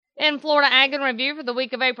In Florida Ag and Review for the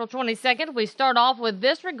week of April 22nd, we start off with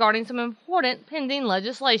this regarding some important pending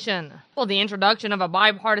legislation. Well, the introduction of a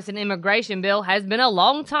bipartisan immigration bill has been a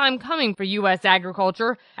long time coming for U.S.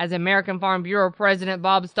 agriculture. As American Farm Bureau President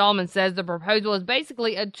Bob Stallman says, the proposal is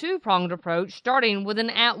basically a two-pronged approach, starting with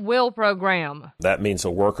an at-will program. That means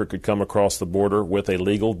a worker could come across the border with a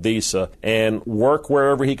legal visa and work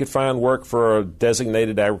wherever he could find work for a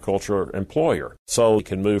designated agricultural employer. So he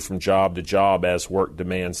can move from job to job as work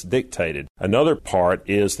demands dictated. Another part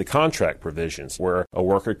is the contract provisions, where a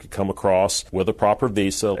worker could come across with a proper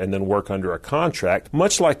visa and then work under a contract,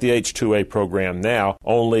 much like the H-2A program now,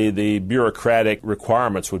 only the bureaucratic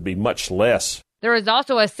requirements would be much less. There is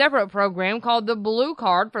also a separate program called the Blue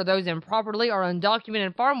Card for those improperly or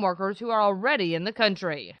undocumented farm workers who are already in the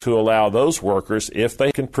country. To allow those workers, if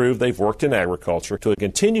they can prove they've worked in agriculture, to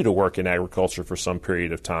continue to work in agriculture for some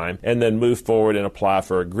period of time and then move forward and apply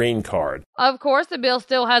for a green card. Of course, the bill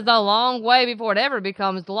still has a long way before it ever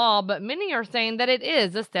becomes law, but many are saying that it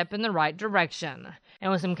is a step in the right direction.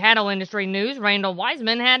 And with some cattle industry news, Randall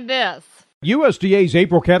Wiseman had this. USDA's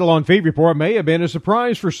April cattle on feed report may have been a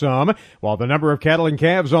surprise for some. While the number of cattle and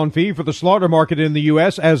calves on feed for the slaughter market in the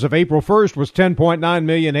U.S. as of April 1st was 10.9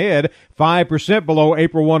 million head, 5% below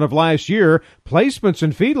April 1 of last year, placements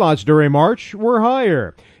in feedlots during March were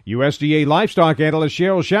higher. USDA livestock analyst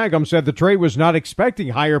Cheryl Shagum said the trade was not expecting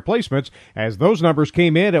higher placements as those numbers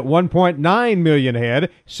came in at 1.9 million head,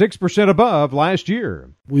 6% above last year.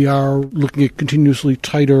 We are looking at continuously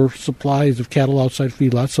tighter supplies of cattle outside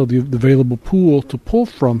feedlots, so the available pool to pull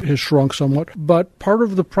from has shrunk somewhat. But part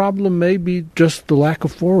of the problem may be just the lack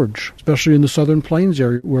of forage, especially in the southern plains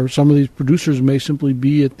area, where some of these producers may simply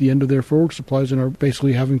be at the end of their forage supplies and are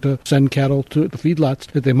basically having to send cattle to the feedlots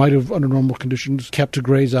that they might have, under normal conditions, kept to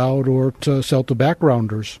graze out or to sell to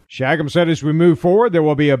backgrounders. Shagum said as we move forward, there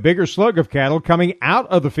will be a bigger slug of cattle coming out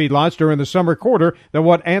of the feedlots during the summer quarter than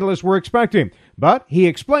what analysts were expecting. But he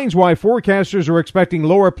explains why forecasters are expecting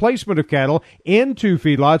lower placement of cattle into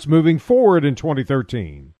feedlots moving forward in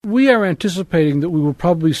 2013. We are anticipating that we will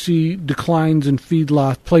probably see declines in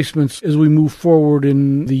feedlot placements as we move forward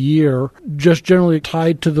in the year, just generally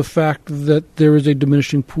tied to the fact that there is a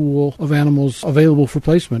diminishing pool of animals available for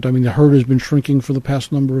placement. I mean, the herd has been shrinking for the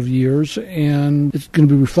past number of years, and it's going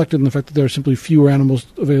to be reflected in the fact that there are simply fewer animals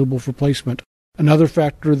available for placement. Another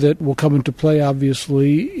factor that will come into play,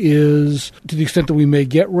 obviously, is to the extent that we may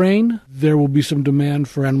get rain, there will be some demand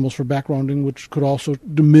for animals for backgrounding, which could also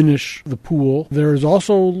diminish the pool. There is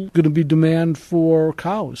also going to be demand for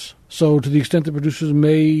cows. So to the extent that producers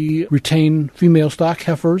may retain female stock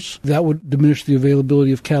heifers, that would diminish the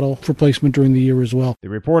availability of cattle for placement during the year as well. The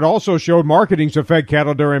report also showed marketings of fed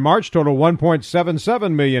cattle during March total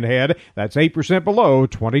 1.77 million head. That's 8% below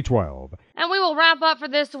 2012. And we will wrap up for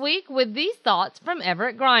this week with these thoughts from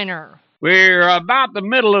Everett Griner. We're about the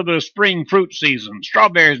middle of the spring fruit season,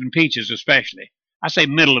 strawberries and peaches especially. I say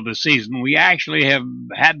middle of the season. We actually have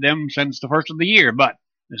had them since the first of the year, but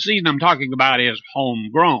the season I'm talking about is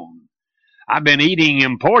homegrown. I've been eating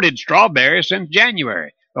imported strawberries since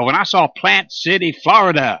January, but when I saw Plant City,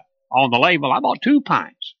 Florida on the label, I bought 2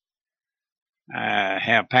 pints. I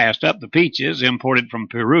have passed up the peaches imported from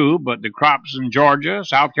Peru, but the crops in Georgia,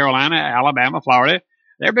 South Carolina, Alabama, Florida,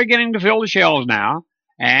 they're beginning to fill the shelves now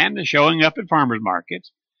and showing up at farmers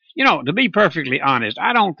markets. You know, to be perfectly honest,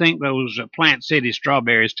 I don't think those Plant City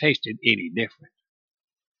strawberries tasted any different.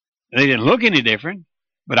 They didn't look any different,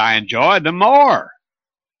 but I enjoyed them more.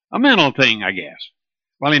 A mental thing, I guess.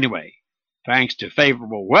 Well, anyway, thanks to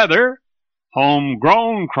favorable weather,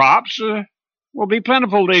 homegrown crops will be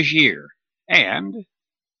plentiful this year. And,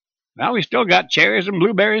 well, we still got cherries and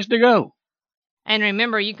blueberries to go. And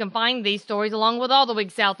remember, you can find these stories along with all the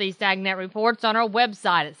week's Southeast AgNet reports on our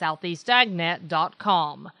website at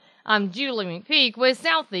southeastagnet.com. I'm Julie McPeak with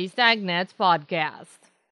Southeast AgNet's podcast.